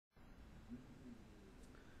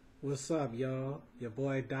What's up, y'all? Your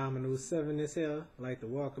boy Dominoes 7 is here. I'd like to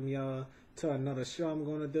welcome y'all to another show I'm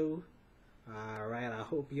gonna do. Alright, I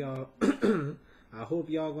hope y'all I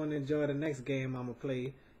hope y'all gonna enjoy the next game I'm gonna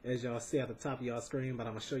play, as y'all see at the top of y'all screen, but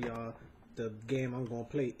I'm gonna show y'all the game I'm gonna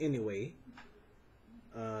play anyway.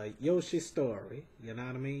 Yoshi Story, you know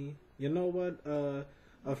what I mean? You know what?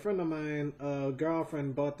 A friend of mine,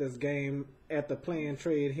 girlfriend bought this game at the Playing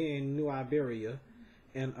Trade here in New Iberia,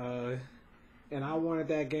 and I wanted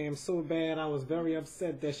that game so bad. I was very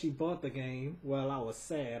upset that she bought the game. Well, I was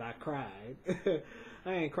sad. I cried.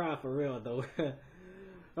 I ain't cried for real though.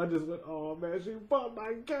 I just went, oh man, she bought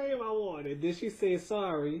my game I wanted. Did she say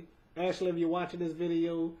sorry? Actually, if you're watching this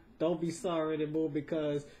video, don't be sorry anymore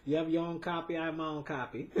because you have your own copy. I have my own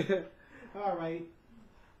copy. Alright,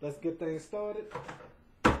 let's get things started.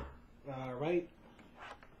 Alright.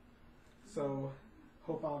 So,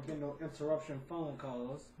 hope I don't get no interruption phone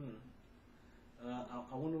calls.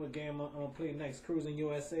 I wonder what game I'm gonna play next. Cruising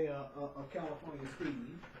USA or California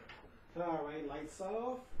Speed. Alright, lights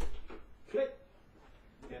off. Click.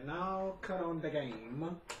 And now cut on the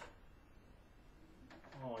game.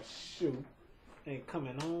 Oh shoot. Ain't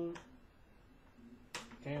coming on.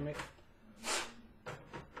 Damn it.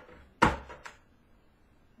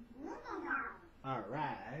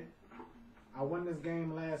 Alright. I won this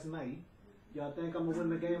game last night. Y'all think I'm gonna win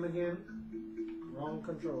the game again? Wrong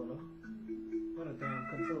controller. What a damn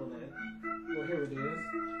controller at? Well, here it is.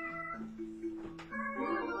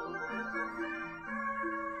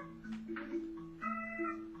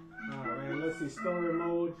 Alright, let's see. Story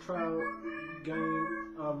mode, trial game,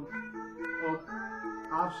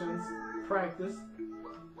 options, practice.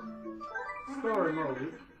 Story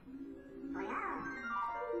mode.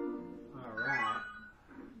 Alright.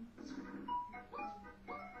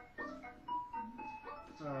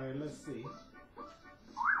 Alright, let's see.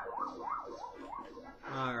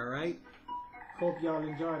 Alright. Hope y'all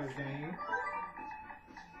enjoy this game.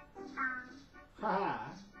 Haha.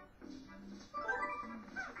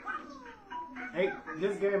 Hey,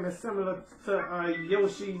 this game is similar to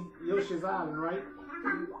Yoshi's Island, right?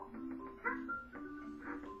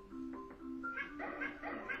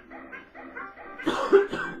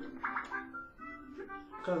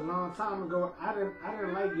 Cause a long time ago I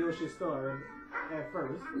didn't like Yoshi's Story at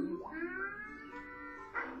first.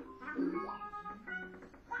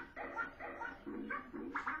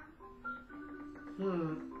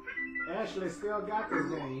 Ashley still got this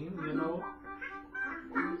game, you know.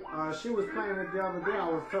 She was playing it the other day, I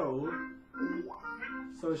was told.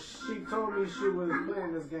 So she told me she was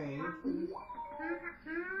playing this game.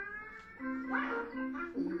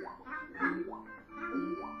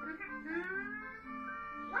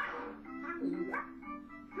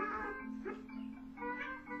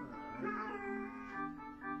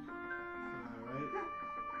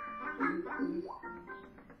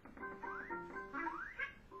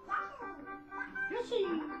 Yoshi!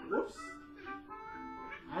 Whoops.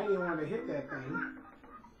 I didn't want to hit that thing.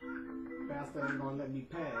 Bastard ain't gonna let me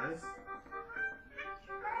pass.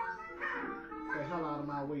 Get the hell out of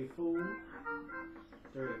my way, fool.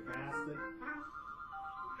 Dirty bastard.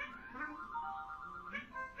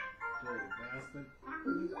 Dirty bastard.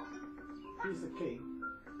 Piece of cake.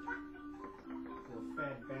 Little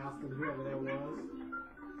fat bastard, whoever that was.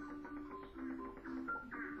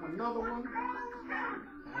 Another one.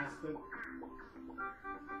 Bastard.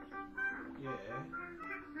 Yeah.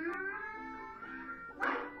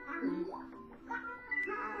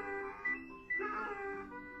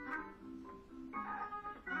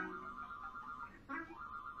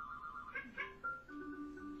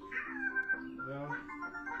 Well.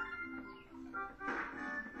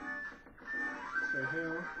 What the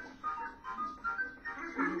hell?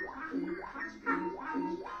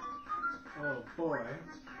 Oh boy.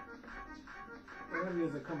 Where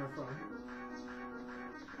is it coming from?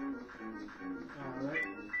 Alright.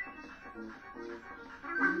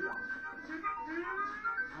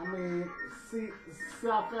 I mean, see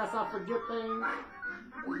how fast I forget things?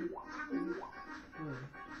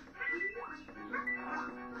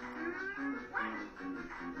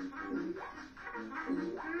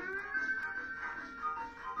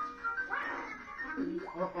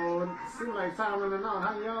 Uh-oh, seems like time running out,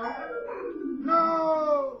 huh, y'all?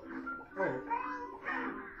 No! Oh.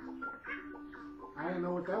 I didn't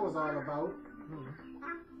know what that was all about.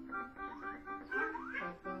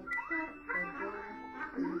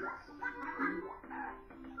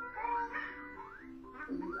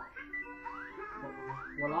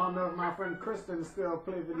 Well, I don't know if my friend Kristen still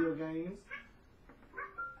play video games.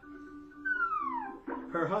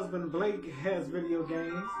 Her husband Blake has video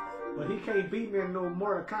games. But he can't beat me in no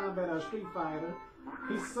Mortal Kombat or Street Fighter.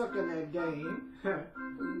 He suck in that game. Huh.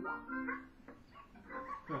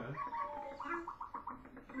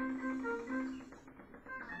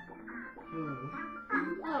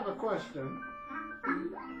 I have a question.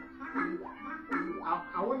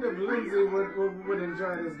 I wonder if Lindsay would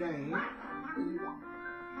enjoy this game.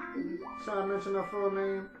 Should I mention her full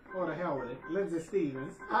name? Or the hell with it? Lindsay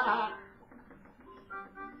Stevens. I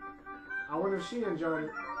wonder if she enjoyed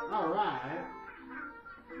it. Alright.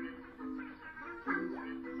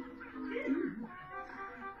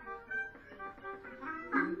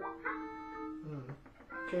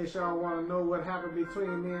 In case y'all want to know what happened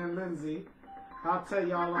between me and Lindsay, I'll tell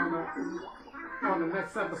y'all on the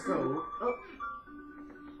next episode. Oh.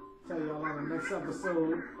 Tell y'all on the next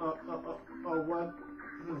episode or what.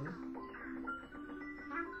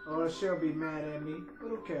 Or she'll be mad at me. But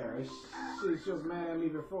who cares? She was mad at me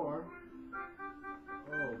before.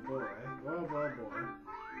 Oh boy. Boy, boy, boy.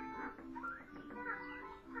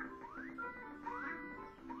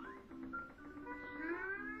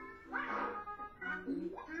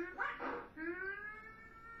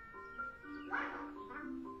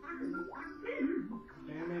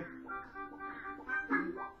 Damn it.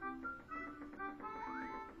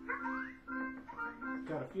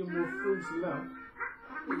 Got a few more fruits left.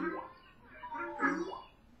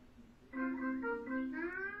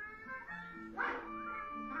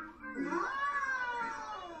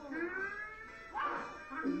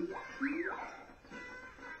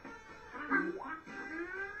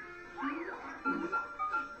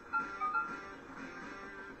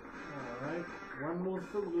 Alright, one more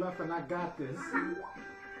fruit left and I got this.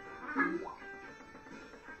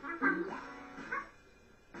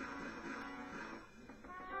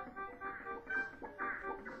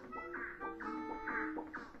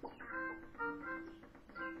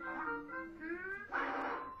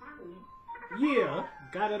 Yeah,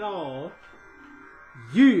 got it all.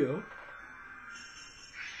 Yeah.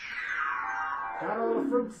 Got all the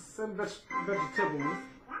fruits and vegetables.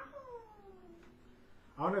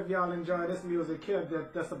 I don't know if y'all enjoy this music here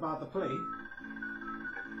that's about to play.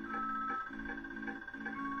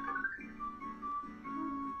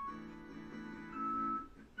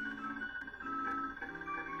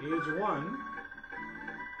 Age 1.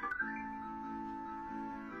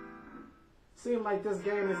 Seems like this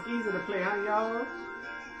game is easy to play, huh, y'all?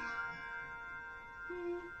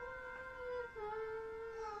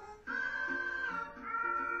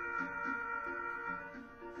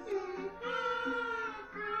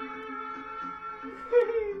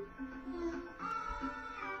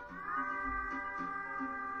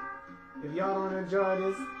 If y'all don't enjoy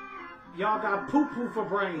this, y'all got poo-poo for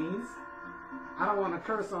brains. I don't want to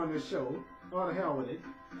curse on this show. Oh, the hell with it.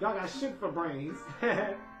 Y'all got shit for brains.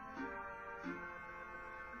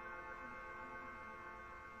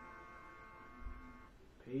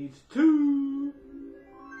 Page 2.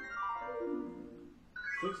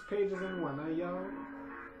 6 pages in one, huh, y'all?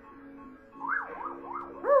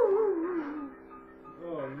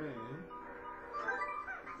 Oh, man.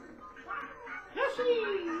 Yoshi!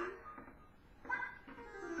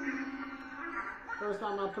 First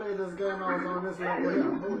time I played this game, I was on this level here.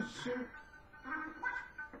 Oh, shoot.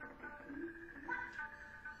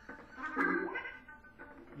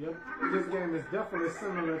 Yep, this game is definitely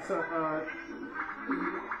similar to, oh,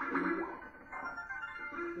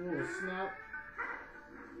 snap.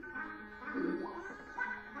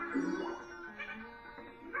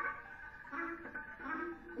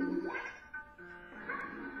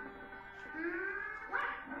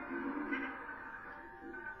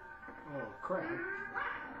 Oh, crap.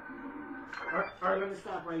 Alright, let me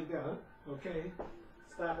stop right there. Okay,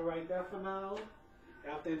 stop it right there for now.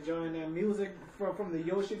 After enjoying that music from the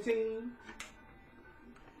Yoshi team,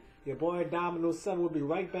 your boy Dominoes 7 will be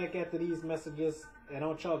right back after these messages, and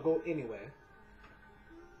don't y'all go anywhere.